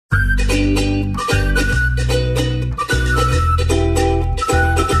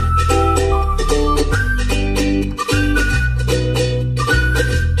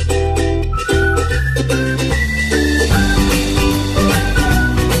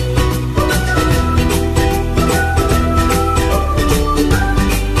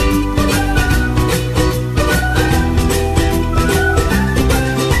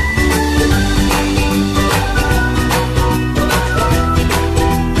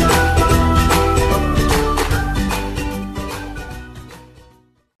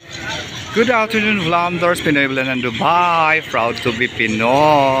Good afternoon, Vlamdors, Pinoy and Dubai. Proud to be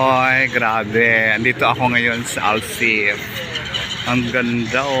Pinoy. Grabe. Andito ako ngayon sa Seef. Ang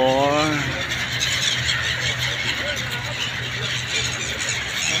ganda oh.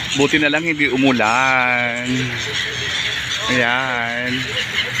 Buti na lang hindi umulan. Ayan.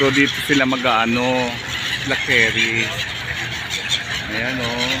 So dito sila mag-ano, lakeri. Ayan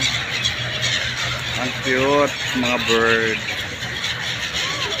oh. Ang cute, mga bird.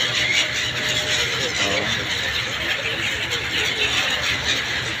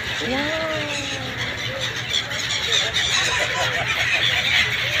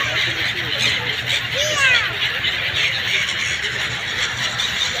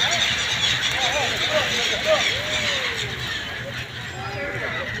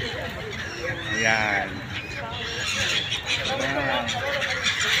 Ayan.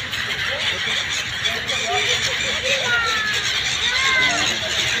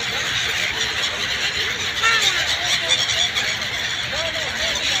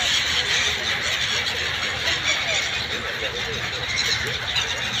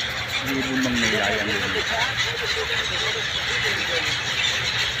 Ibon mang nilayang din.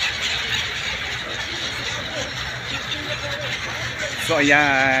 So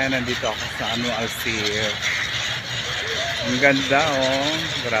ayan, nandito ako sa Seef. Ang ganda oh,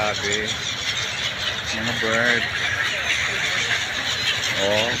 grabe. Mga bird.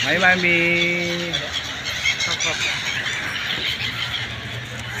 Oh, hi mami.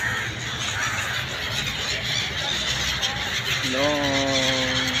 Hello.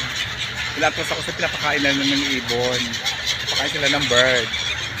 Pinapos ako sa pinapakain lang ng ibon. Pakain sila ng bird.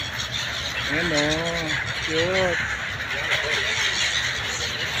 Ayan oh, cute.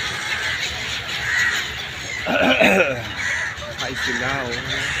 Pakain sila oh.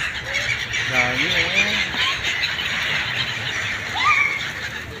 Dami oh.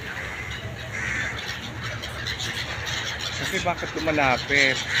 Kasi bakit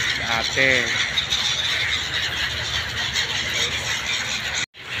lumalapit si ate?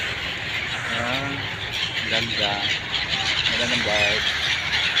 Ganda. Ganda ng bird.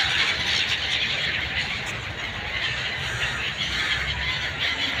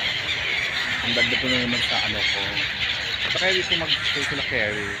 Ang ganda po naman sa ano ko. Kaya dito mag-stay sila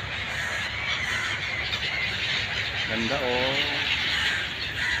carry. Ganda oh.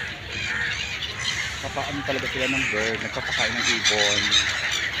 Kapaan talaga sila ng bird. Nagpapakain ng ibon.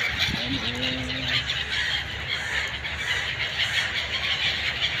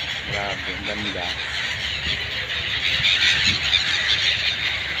 Grabe, ang ganda.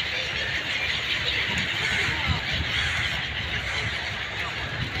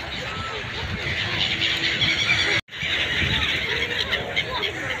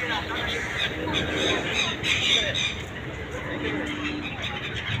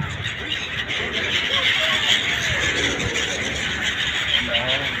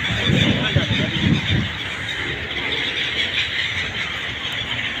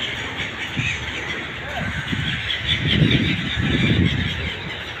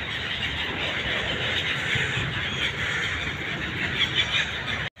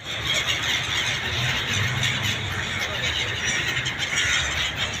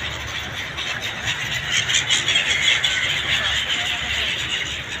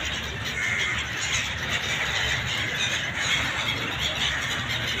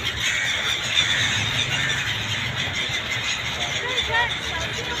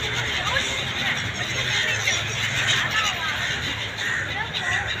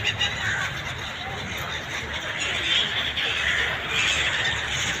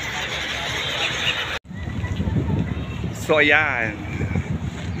 So ayan,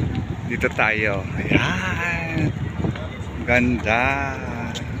 dito tayo. Ayan, ganda.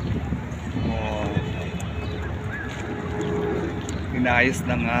 Oh, inayos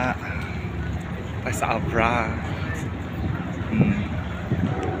na nga sa Abra.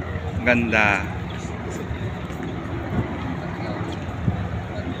 Ganda.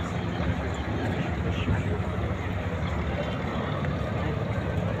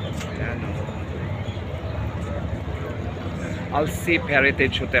 Seef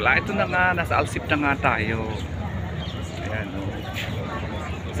Heritage Hotel. Ito na nga, nasa Seef na nga tayo. Ayan o.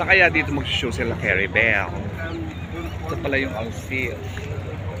 Sa kaya dito mag-show sila Carrie Bell. Ito pala yung Seef.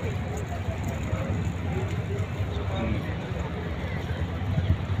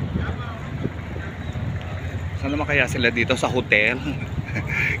 Saan naman kaya sila dito sa hotel?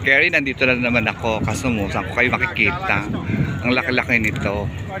 Carrie, nandito na naman ako. Kaso mo, saan ko kayo makikita? Ang laki-laki nito.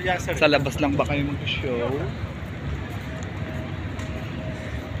 Sa labas lang ba kayo mag-show?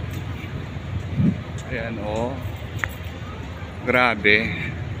 Ayan oh. Grabe.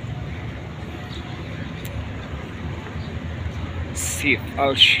 Seef,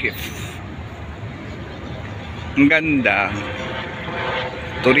 Seef. Ang ganda.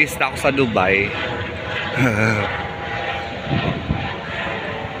 Turista ako sa Dubai.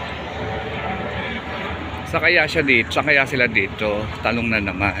 Sa kaya siya dito, sa kaya sila dito. Talong na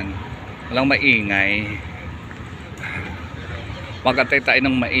naman. Walang maingay. Magantay tayo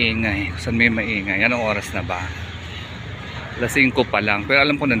ng maingay. Saan may maingay? Anong oras na ba? Alas 5 pa lang. Pero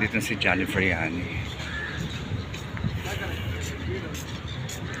alam ko nandito na si Jennifer yan.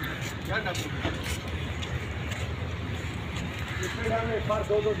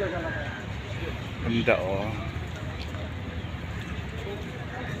 Ganda oh.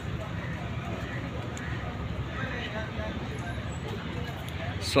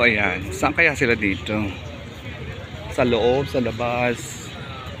 So ayan, saan kaya sila dito? Sa loob, sa labas,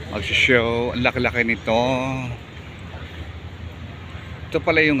 mag-show. Ang laki-laki nito. Ito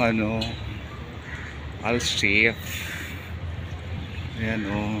pala yung ano, Seef. Ayan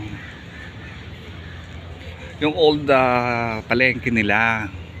oh. Yung old palengke nila.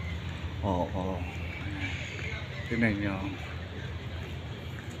 Oo. Tingnan nyo.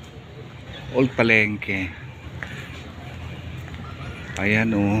 Old palengke.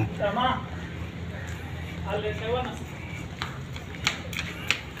 Ayan oh.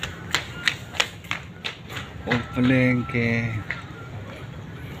 Old palengke.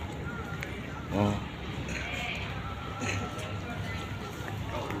 Oh.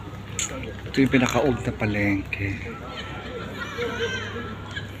 Ito yung pinaka-old na palengke.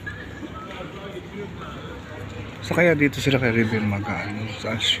 So kaya dito sila kay Rebel mag-ano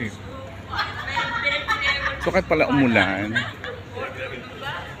sa ship. So kahit pala umulan.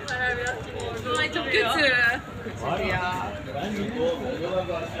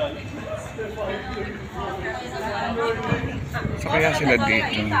 So kaya sila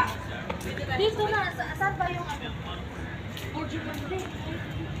dito. Dito na, saan ba yung ano?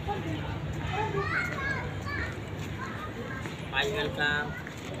 Final ka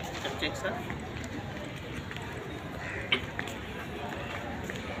check sa?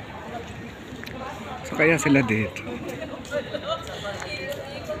 So kaya sila dito.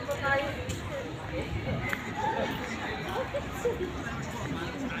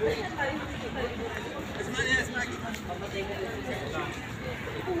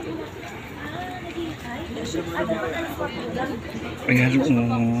 Ayan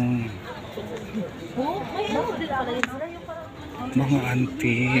mga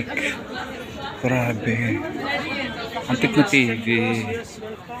antik. Grabe. Antik na TV.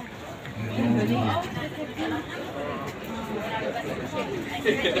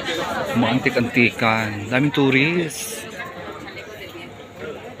 Mga antik-antikan. Daming tourist.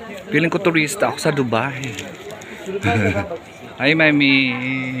 Feeling ko turista ako sa Dubai. Hi, mami.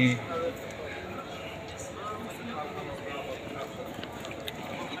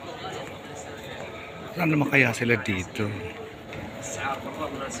 Saan naman kaya sila dito?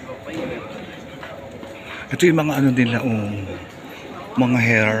 Ito yung mga ano nila, mga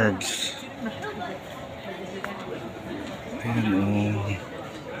herbs. Ayan,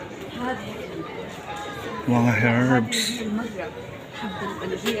 mga herbs.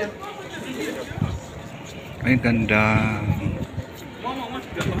 Ay, ganda.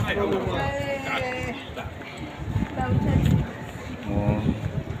 Oh.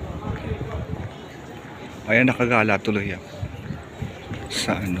 Ayan, nakagala tuloy ako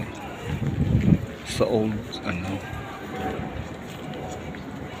sa ano, sa old ano.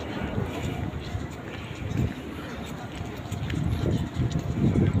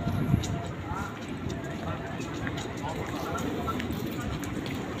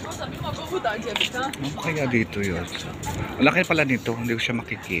 Ano kaya dito yun? Ang laki pala nito, hindi ko siya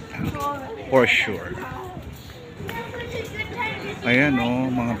makikita. For sure. Ayan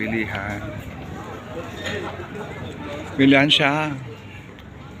oh, mga bilihan. Bilihan siya.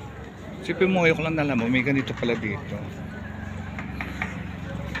 Sipin mo, ayoko lang alam mo, may ganito pala dito.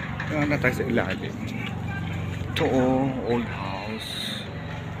 Kaya na tayo sa ilalim. Ito oh, old house.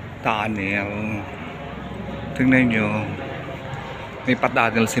 Tunnel. Tingnan nyo. May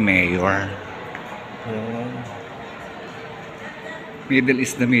patadal si Mayor. Oh. Middle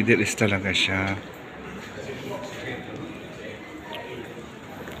East na Middle East talaga siya.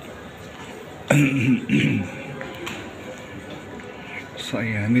 So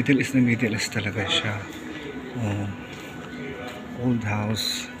ayan, Middle East na Middle East talaga siya. Oh. Old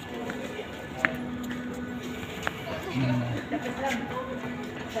house.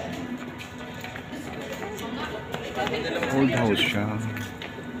 Old house siya.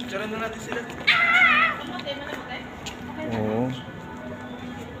 Oh.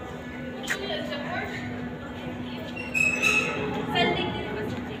 Saan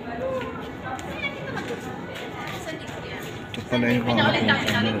pala yung mga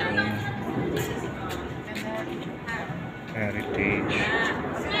heritage.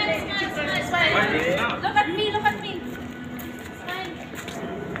 Look at me, look at me. Smile.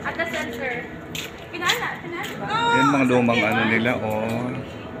 At the center. Pinala. Yan mga lumang ano nila, oh.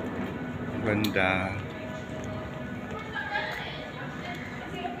 Ganda.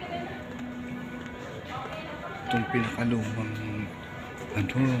 Itong pinakalumang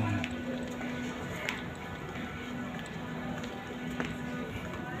ano.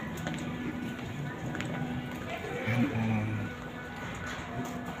 Yan, oh.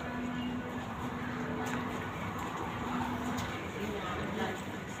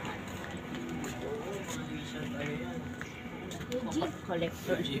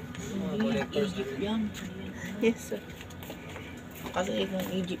 Collectors. Collectors. Egypt yan. Yes, sir. Kasi yung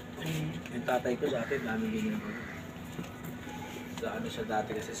Egypt. Yung tatay ko dati, dami din yung sa ano siya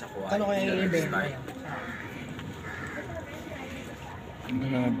dati kasi sa Kuwait. Ano kaya yung ibig?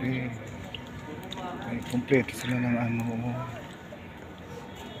 Grabe. Ay, kompleto sila ng ano.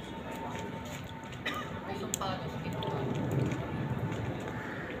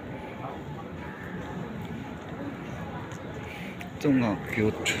 Ito nga,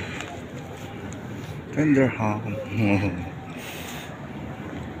 cute. Tender ham.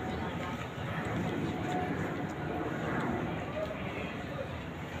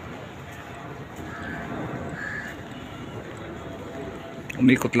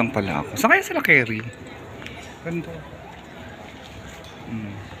 Umikot lang pala ako. Saan kaya sila carry? Ganda.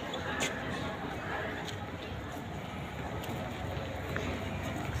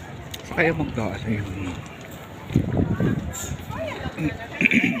 Saan kaya magdaan yun?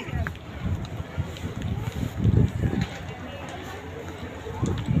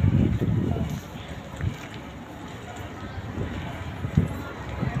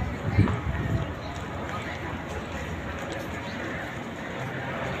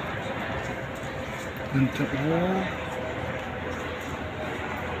 Ganda, oh.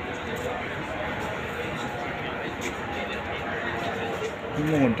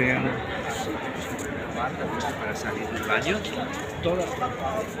 Model. Para salir del baño.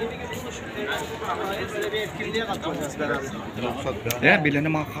 Yeah, bila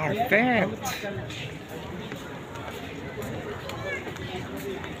ng mga carpet.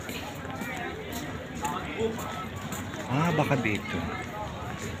 Ah, baka dito.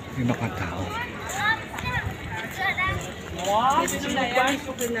 May mga tao.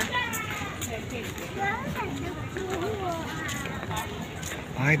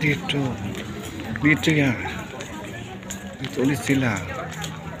 Ay, dito. Dito yan. Dito ulit sila.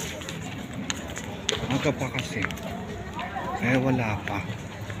 Aga pa kasi. Eh, wala pa.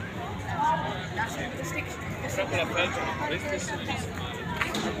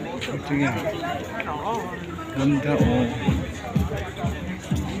 Ito yan. Ganda, oh.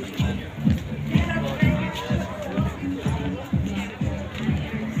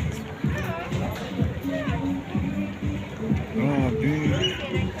 Grabe.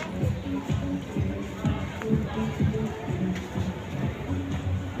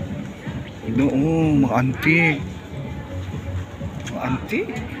 Doon, mga antik. Mga antik.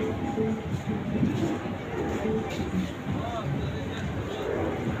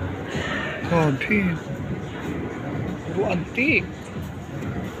 Grabe. Puro antik.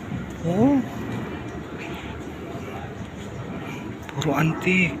 Oh. Puro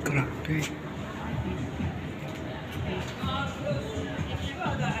antik. Grabe.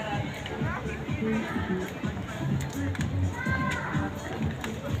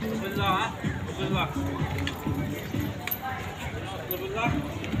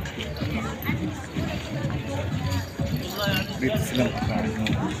 Dito silang kakaano.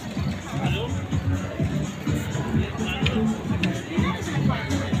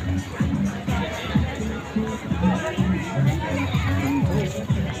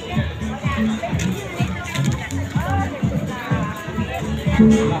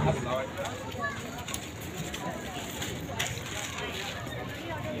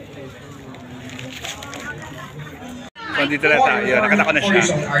 So, dito na tayo. Nakatako na siya.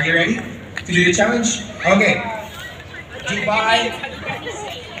 Are you ready to do the challenge? Okay. Dubai.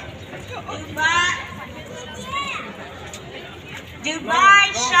 Dubai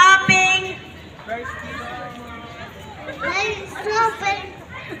shopping.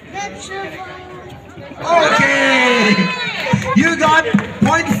 Okay. You got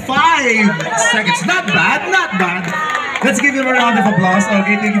 0.5 seconds. Not bad, not bad. Let's give him a round of applause.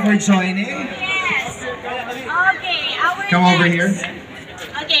 Okay, thank you for joining. Yes. Okay, Come over here.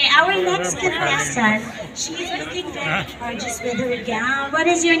 Okay, our next contestant. She's looking very gorgeous with her gown. What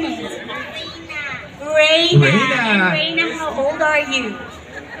is your name? Reina. Reina. And Reina, how old are you?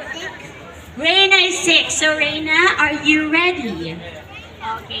 Reina is 6. So Reina, are you ready?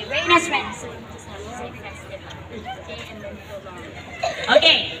 Okay, Reina's ready. So you just have to say festival. Okay, and then go on.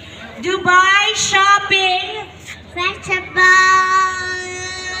 Okay, Dubai shopping.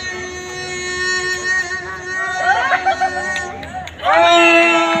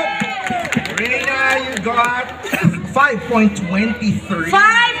 Reina, you got 5.23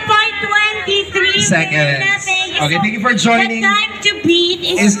 5.23 seconds. Okay, thank you for joining. The time to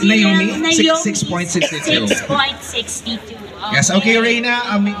beat is still Naomi? Naomi 6.62. 6.62. Yes, okay, Reina.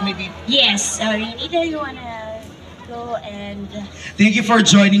 Maybe. Yes, sorry. Either you wanna go and Thank you for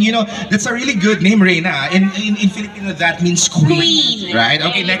joining. You know, that's a really good name, Reina. In Filipino, that means queen. Queen. Right? There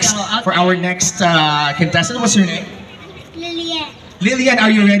Okay, you next, go. Okay. for our next contestant, what's her name? Lillian. Lillian, are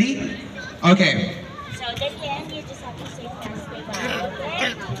you ready? Okay. So Lillian, you just have to say festival,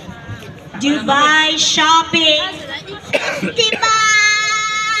 okay? Dubai shopping.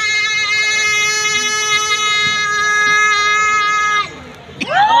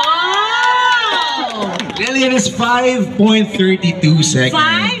 Oh! Lillian is 5.32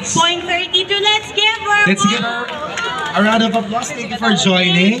 seconds. 5.32. Let's give her. Let's give her a round of applause. Thank you for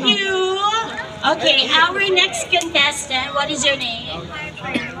joining. Thank you. Okay, our next contestant, what is your name?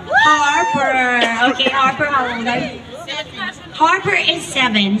 Harper. Okay, Harper, how old are you? Harper is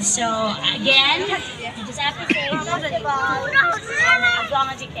 7. So again, you just have to say as long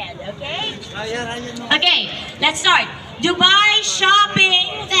as you can, okay? Okay, let's start. Dubai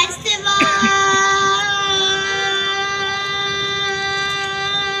shopping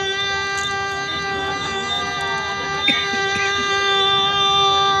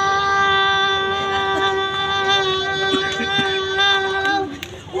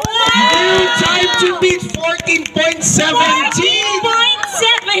New time to beat 14.17.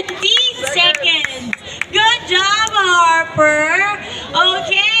 14.17 seconds. Good job, Harper.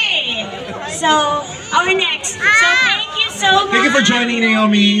 Okay, so our next. So thank you so much. Thank you for joining,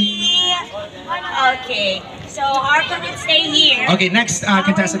 Naomi. Okay, so Harper will stay here. Okay, next Our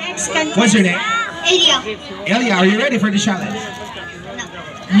contestant. next contestant. What's your name? Elia. Elia, are you ready for the challenge?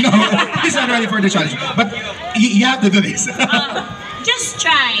 No, he's not ready for the challenge. But you have to do this. Just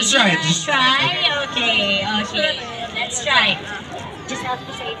try. Just try it. Just try. Okay, okay. Let's try. Just have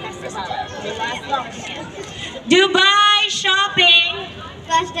to say festival. As long as you can. Dubai shopping.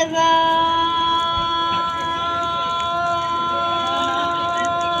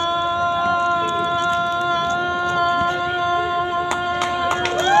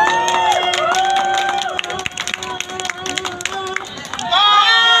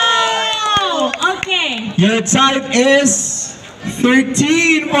 Oh, okay. Your time is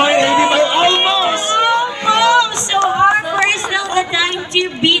 13.85. Almost. Almost. So Harper is still the time to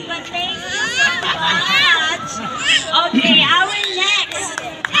beat, but thank you so much. Okay, our next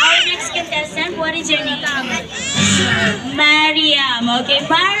contestant, what is your name? Mariam. Okay,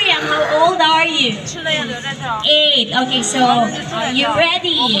 Mariam, how old are you? 8. Okay, so are you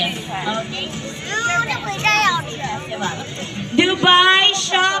ready? Okay. Dubai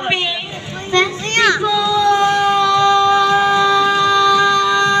shopping.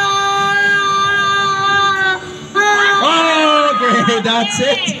 Okay, that's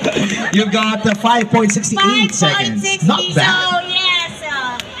it. You've got 5.68 seconds. Not bad. So yes,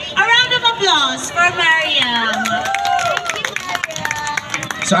 a round of applause for Mariam.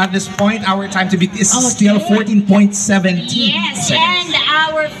 So at this point, our time to beat is still 14.17 Yes, seconds. and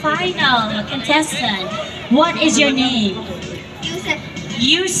our final contestant. What is your name?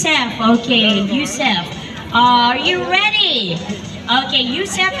 Yusef. Okay, Yusef. Are you ready? Okay,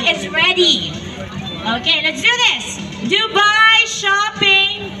 Yusef is ready. Okay, let's do this. Dubai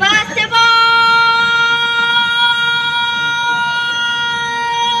shopping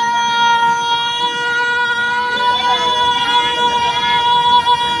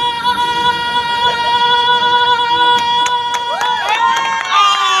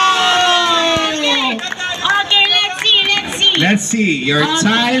Okay, let's see. Let's see. Your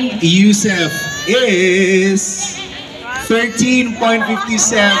time, Yusef, is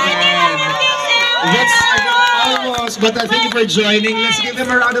 13.57. That's almost, but thank you for joining. Let's give them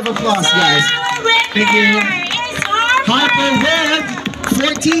a round of applause, guys. Thank you. Harper with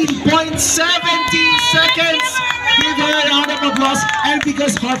 14.17 seconds. Give her a round of applause. And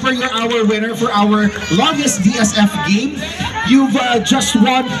because Harper, you're our winner for our longest DSF game, you've just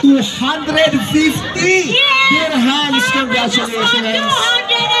won 250 dirhams. Congratulations. 250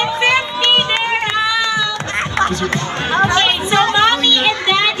 dirhams. Okay, so mommy and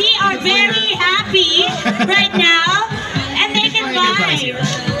daddy are very happy right now, and they can buy.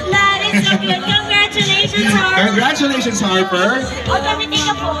 That is so good. Congratulations. Congratulations, Harper. Oh, can we take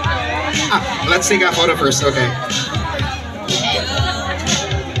a photo? Let's take a photo first, okay.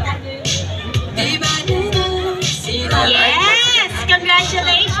 Yes,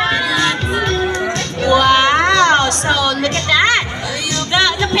 congratulations. Wow, so look at that.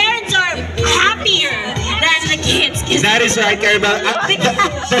 The parents are happier than the kids. That is right, Carabel.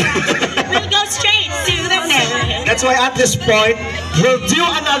 We'll go straight to the parents. That's why at this point, we'll do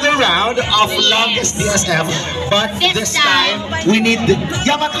another round of longest DSF, but this time, we need the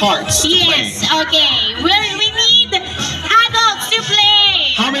young at hearts to play. Yes, okay. We need adults to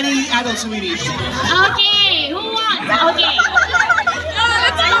play. How many adults do we need? Okay, who wants? Okay.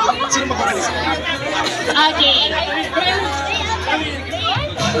 Sino magkakalis? Okay.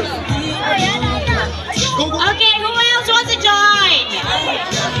 Okay, who else wants to join?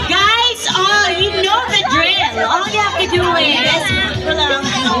 Guys, you know the drill. All you have to do is...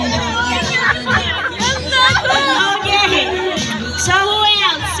 Okay. So who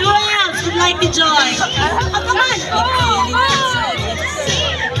else? Who else would like to join? Oh, come on.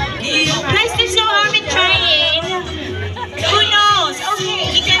 Guys, there's no harm in trying. Who knows?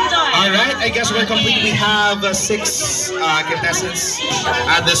 Okay, you can join. Alright, I guess we're complete. We have 6 contestants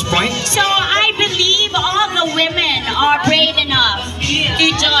at this point. So I believe all the women are brave enough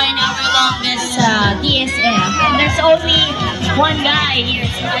to join our longest DSF. And there's only one guy here,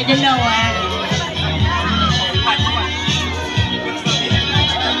 so I don't know.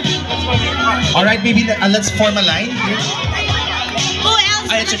 Alright, maybe let's form a line here. Who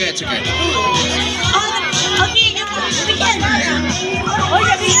else? It's okay, it's okay. Oh, okay, begin. Oh,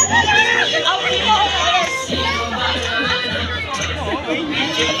 yeah, begin.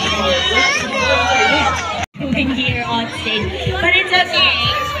 Moving here on stage, but it's okay.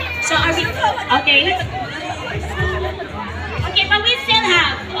 So are we okay? Okay, but we still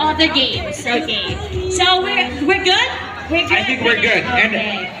have other games. Okay, so we're good. We're good. I think we're good.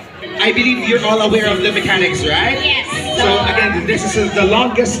 Okay. And I believe you're all aware of the mechanics, right? Yes. So again, this is the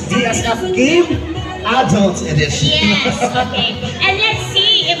longest DSF game, adult edition. Yes. Okay. And let's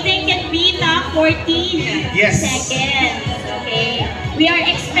see if they can beat up 14 seconds. Okay. We are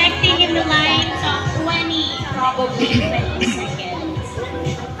expecting in the lines of 20, probably 20 seconds.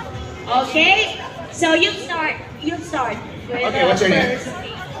 Okay. So you start. You start. Okay, what's your name?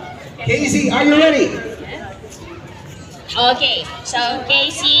 Casey, are you ready? Okay, so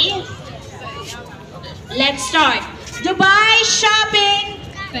Casey, let's start. Dubai Shopping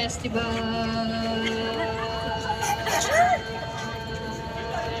Festival.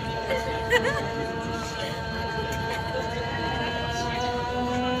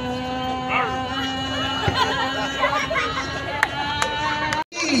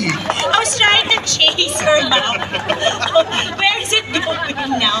 I was trying to chase her now. Where is it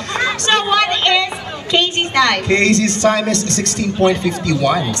going now? So what is Casey's time? Casey's time is 16.51.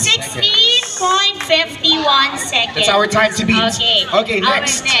 16.51 seconds. That's our time to beat. Okay. Okay,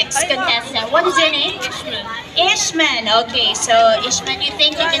 next. Our next contestant. What is your name? Ishman. Okay, so Ishman, you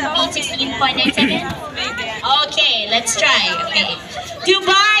think you can beat 16.9 seconds? Okay, let's try. Okay.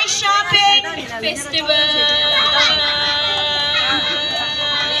 Dubai Shopping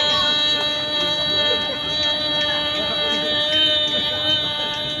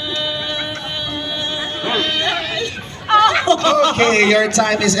Okay, your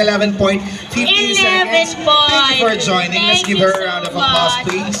time is 11.15 seconds. Thank you for joining. Let's give her a round of applause,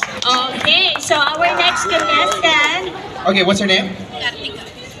 please. Okay, so our next contestant. Okay, what's her name?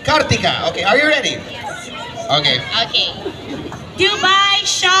 Kartika. Okay, are you ready? Yes. Okay. Okay. Dubai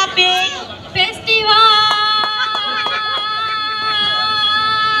Shopping Festival.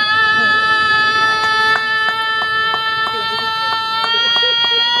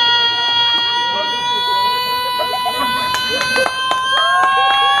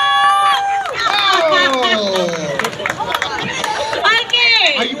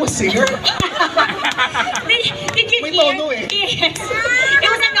 Are you a singer? Did you May hear? tono eh. Yes. It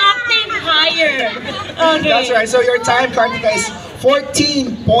was an octave higher. Okay. That's right. So your time, Kartika, is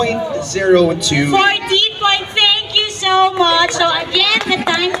 14.02. 14 point. Thank you so much. So again, the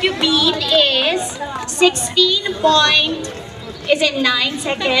time to beat is 16 point. Is it 9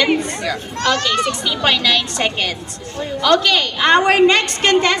 seconds? Yeah. Okay, 16.9 seconds. Okay, our next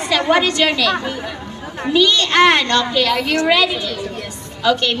contestant. What is your name? Mian. Okay, are you ready? Yes.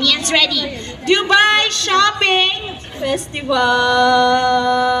 Okay, Mian's ready. Dubai Shopping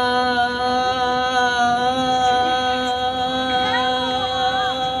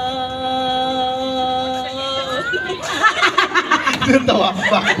Natawa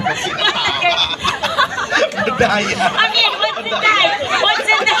ka. Bakit ba sinatawa? Madaya. Okay, what's What's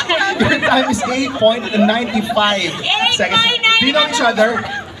in that? Your time is 8.95 seconds. Do you know each other?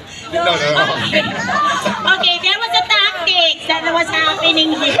 No. Okay, there was a tactics that was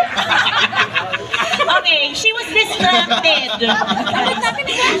happening here. Okay, she was distracted.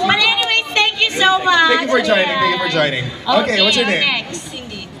 But anyways, thank you so much. Thank you for joining. Thank you for joining. Okay, what's your name? Next,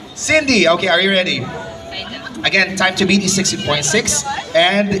 Cindy. Cindy. Okay, are you ready? Again, time to beat is 16.6.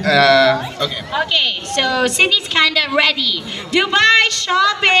 And, okay. Okay, so Cindy's kind of ready. Dubai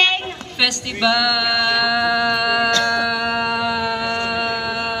shopping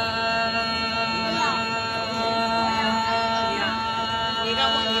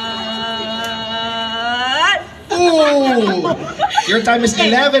Ooh! Your time is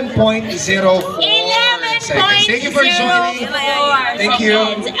 11.04 seconds. Thank you for joining. Thank you.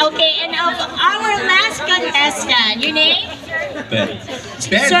 Okay, and of our last contestant, your name? Ben.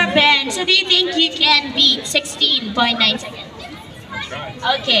 Ben. Sir Ben, so do you think you can beat 16.9 seconds?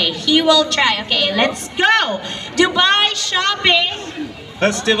 Okay, he will try. Okay, let's go. Dubai shopping.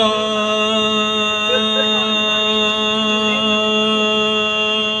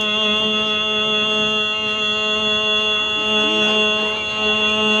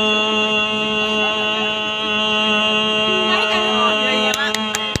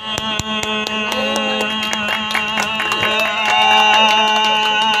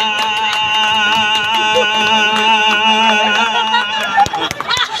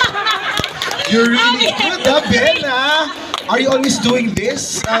 You're really good, Ben, Are you always doing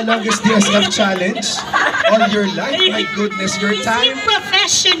this longest DSF challenge all your life? My goodness, your He's time.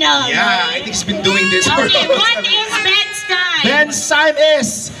 professional. Yeah, I think he's been doing this for Okay, what is Ben's time? Ben's time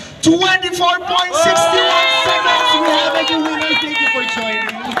is 24.61 seconds. We have a new winner. Thank you for joining.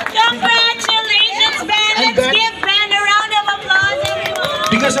 Congratulations, Ben. And Let's Ben- give Ben a round of applause,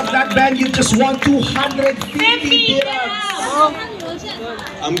 everyone. Because of that, Ben, you just won 250 50 dirhams.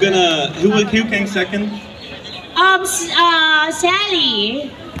 I'm gonna. Who came second? Sally.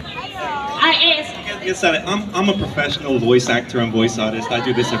 Yes, I'm a professional voice actor and voice artist. I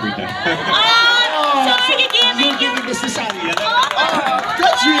do this every day. So you're giving you. This to Sally.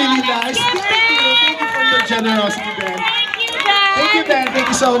 That's really nice. Thank you. Thank you for your generosity, Ben. Thank you, Ben. Thank you, Ben. Thank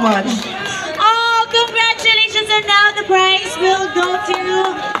you so much. Oh, congratulations! And now the prize will go to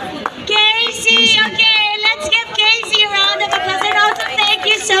Casey. Okay, let's give Casey a round of applause. And also thank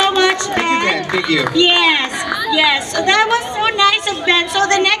you so much, Ben. Thank you. Yes, yes. So that was so nice of Ben. So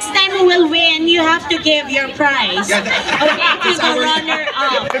the next time we will win, you have to give your prize. Yeah, Okay, to the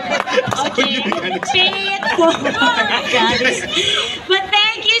runner-up. Okay, pay it forward, guys. But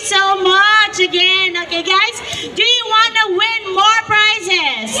thank you so much again. Okay, guys, do you want to win more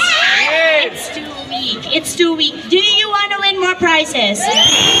prizes? It's too weak. It's too weak. Do you want to win more prizes?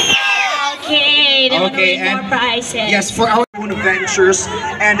 Okay, they want to Okay, win more and- prizes. Yes, for our own ventures,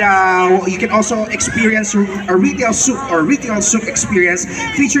 and you can also experience a retail souk experience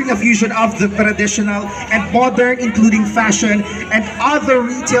featuring a fusion of the traditional and modern, including fashion and other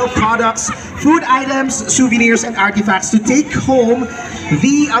retail products, food items, souvenirs, and artifacts to take home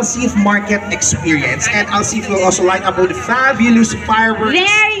the Seef market experience. And Seef will also light up with fabulous fireworks.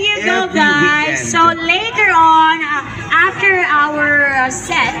 There you go, every guys. weekend. So later on, after our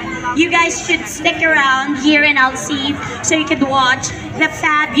set, you guys should stick around here in Seef so you can watch the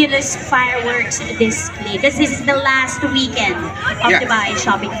fabulous fireworks display. Because this is the last weekend of Yeah. Dubai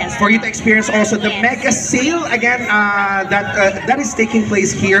Shopping Festival. For you to experience also the Yes. mega sale again that is taking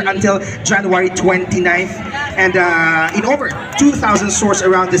place here until January 29th, and in over 2,000 stores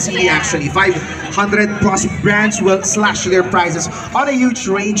around the city. Actually 500 plus brands will slash their prices on a huge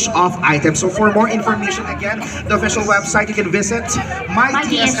range of items. So for more information, again, the official website, you can visit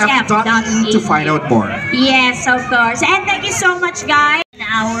mytsf.e to find out more. Yes, of course. And thank you so much, guys.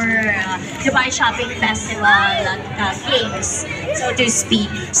 Our Dubai Shopping Festival games, so to speak.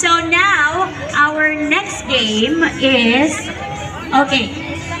 So now, our next game is... Okay.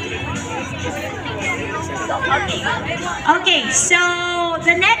 Okay, so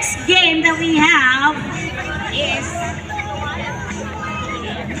the next game that we have is...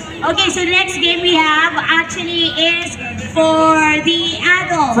 Okay, so the next game we have actually is for the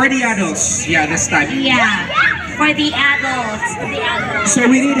adults. For the adults, yeah, this time. Yeah, for the adults. The adults. So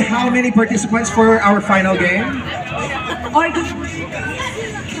we need how many participants for our final game? Or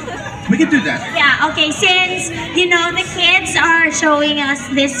We can do that. yeah, okay, since you know the kids are showing us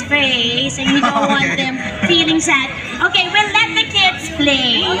this face and we don't want them feeling sad. Okay, we'll let the kids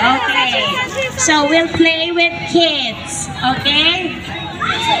play. Okay. So we'll play with kids, okay?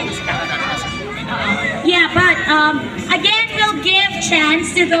 Yeah, but again, we'll give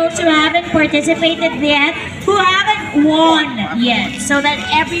chance to those who haven't participated yet who haven't won yet, so that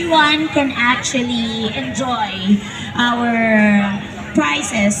everyone can actually enjoy our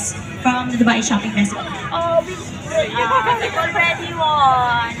prizes from the Dubai Shopping Festival. Oh, we already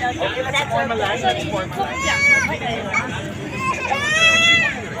won. Okay, but that's okay.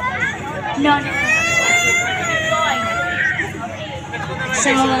 No.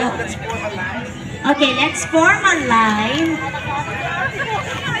 So, okay, let's form a line.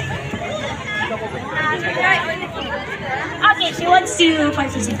 Okay, she wants to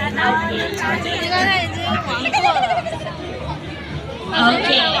participate. Okay.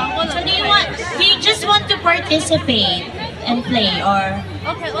 So do you just want to participate and play, or?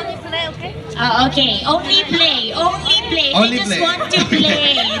 Okay, only play, okay? Okay, only play. Only They just play. want to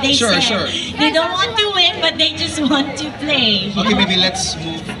play. They Sure, said. sure. They don't want to win, but they just want to play. Okay, maybe let's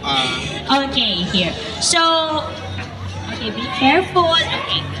move. Okay, here. So, okay, be careful.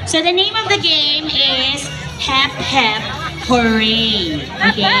 Okay. So the name of the game is Hep Hep Hooray.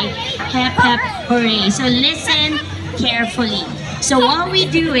 Okay, Hep Hep Hooray. So listen carefully. So what we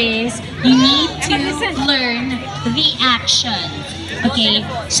do is you need to learn the action. Okay.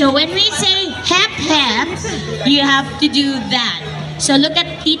 So when we say Hep Hep, you have to do that. So look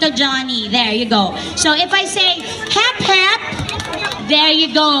at Tito Johnny. There you go. So if I say Hep Hep, there you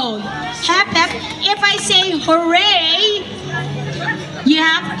go. Hep Hep. If I say hooray, you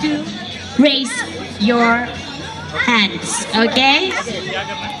have to raise your hands. Okay?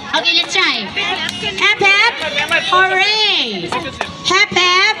 Okay, let's try. Hep Hep. Hooray. Hep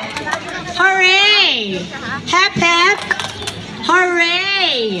Hep. Hooray. Hep Hep.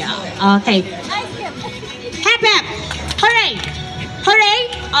 Hooray. Okay. Hep Hep. Hooray. Hooray.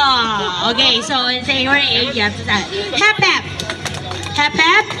 Oh, okay. So when say hooray, you have to start. Hep Hep. Hep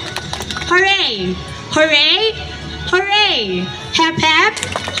Hep. Hooray. Hooray. Hooray. Hep Hep.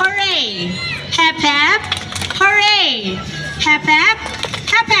 Hooray. Hep Hep. Hooray. Hep Hep.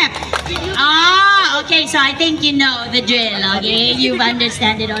 Hep Hep. Ah, okay. So I think you know the drill, okay? You've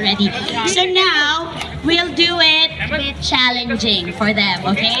understand it already. So now, we'll do it a bit challenging for them,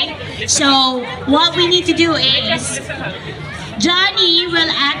 okay? So what we need to do is, Johnny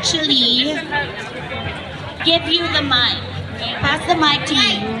will actually give you the mic. Okay, pass the mic to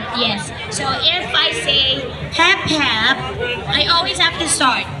you. Yes. So if I say Hep Hep, I always have to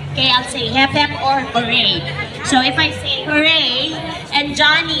start. Okay, I'll say Hep Hep or hooray. So if I say hooray and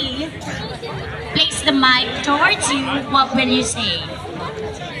Johnny place the mic towards you, what will you say?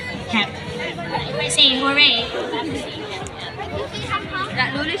 Hep. If I say hooray,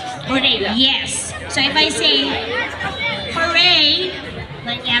 hooray, yes. So if I say hooray,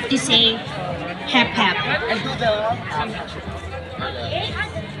 then you have to say Hep Hep.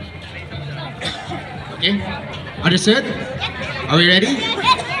 Okay, understood? Are we ready?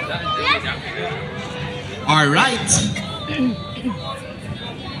 All right.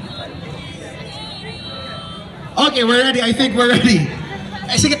 Okay, we're ready. I think we're ready.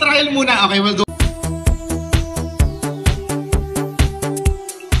 Sige, trial muna. Okay, we'll go.